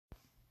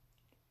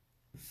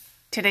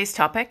Today's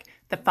topic,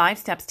 the 5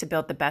 steps to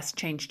build the best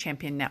change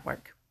champion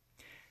network.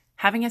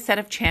 Having a set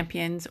of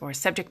champions or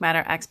subject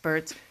matter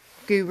experts,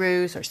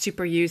 gurus or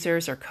super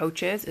users or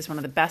coaches is one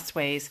of the best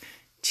ways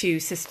to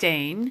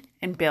sustain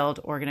and build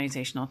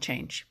organizational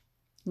change.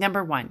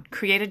 Number 1,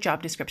 create a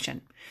job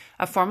description.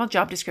 A formal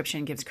job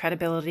description gives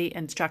credibility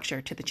and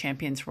structure to the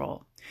champion's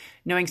role.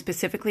 Knowing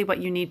specifically what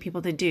you need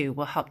people to do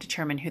will help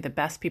determine who the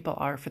best people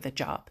are for the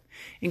job.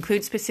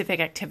 Include specific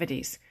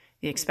activities,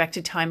 the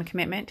expected time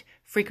commitment,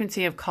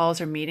 frequency of calls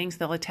or meetings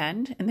they'll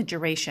attend, and the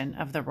duration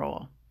of the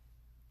role.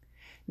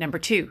 Number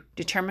 2,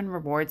 determine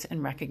rewards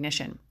and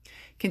recognition.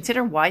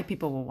 Consider why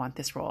people will want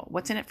this role,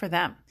 what's in it for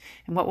them,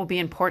 and what will be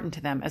important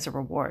to them as a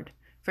reward.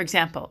 For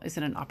example, is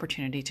it an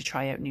opportunity to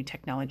try out new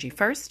technology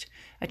first,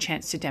 a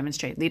chance to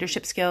demonstrate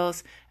leadership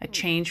skills, a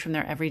change from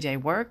their everyday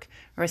work,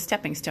 or a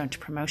stepping stone to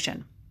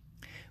promotion?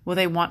 Will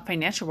they want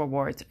financial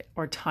rewards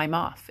or time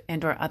off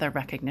and/or other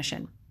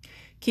recognition?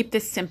 Keep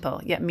this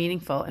simple yet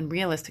meaningful and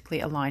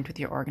realistically aligned with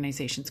your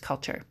organization's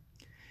culture.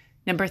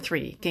 Number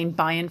 3, gain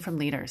buy-in from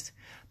leaders.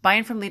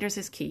 Buy-in from leaders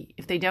is key.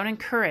 If they don't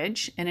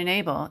encourage and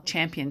enable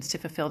champions to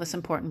fulfill this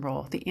important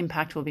role, the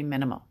impact will be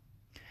minimal.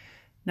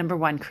 Number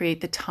 1,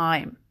 create the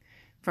time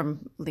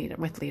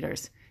with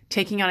leaders.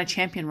 Taking on a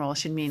champion role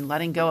should mean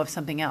letting go of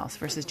something else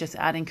versus just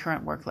adding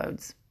current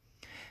workloads.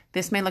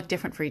 This may look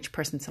different for each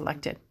person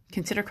selected.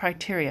 Consider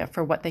criteria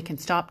for what they can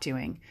stop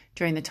doing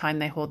during the time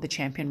they hold the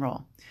champion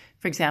role.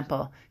 For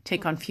example,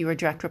 take on fewer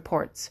direct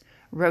reports,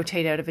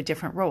 rotate out of a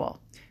different role,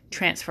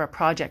 transfer a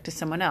project to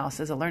someone else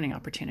as a learning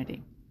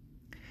opportunity.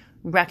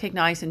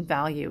 Recognize and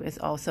value is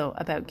also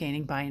about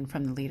gaining buy-in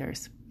from the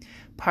leaders.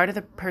 Part of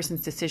the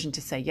person's decision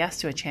to say yes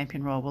to a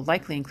champion role will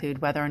likely include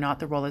whether or not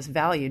the role is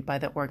valued by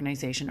the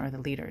organization or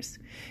the leaders.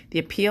 The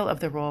appeal of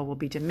the role will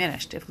be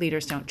diminished if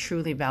leaders don't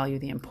truly value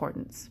the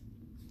importance.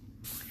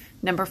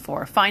 Number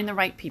 4, find the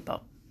right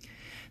people.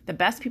 The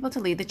best people to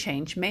lead the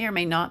change may or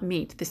may not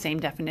meet the same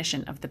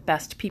definition of the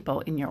best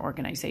people in your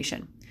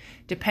organization.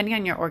 Depending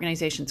on your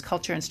organization's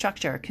culture and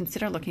structure,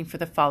 consider looking for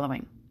the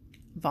following.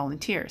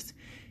 Volunteers.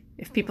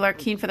 If people are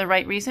keen for the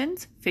right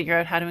reasons, figure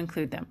out how to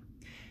include them.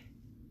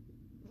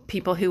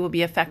 People who will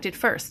be affected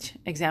first.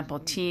 Example,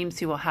 teams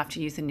who will have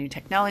to use the new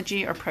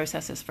technology or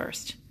processes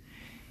first.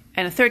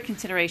 And a third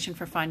consideration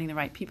for finding the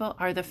right people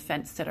are the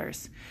fence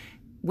sitters.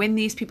 Win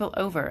these people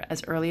over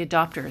as early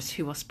adopters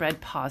who will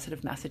spread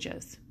positive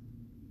messages.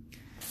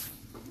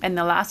 And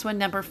the last one,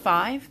 number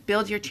 5,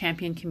 build your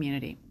champion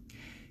community.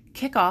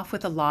 Kick off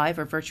with a live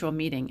or virtual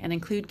meeting and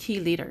include key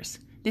leaders.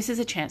 This is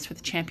a chance for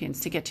the champions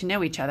to get to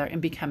know each other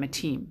and become a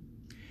team.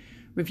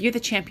 Review the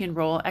champion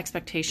role,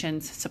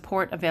 expectations,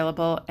 support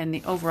available, and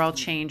the overall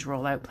change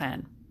rollout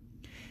plan.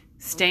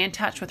 Stay in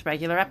touch with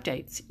regular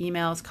updates,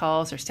 emails,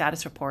 calls, or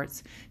status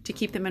reports to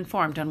keep them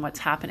informed on what's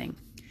happening.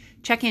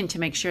 Check in to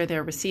make sure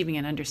they're receiving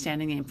and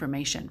understanding the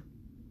information.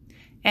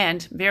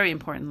 And, very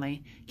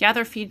importantly,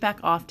 gather feedback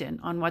often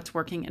on what's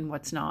working and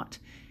what's not,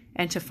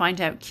 and to find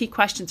out key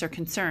questions or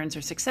concerns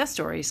or success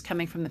stories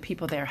coming from the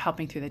people there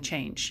helping through the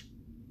change.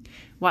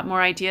 Want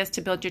more ideas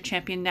to build your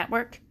champion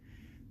network?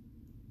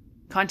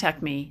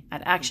 Contact me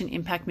at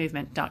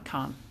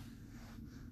actionimpactmovement.com.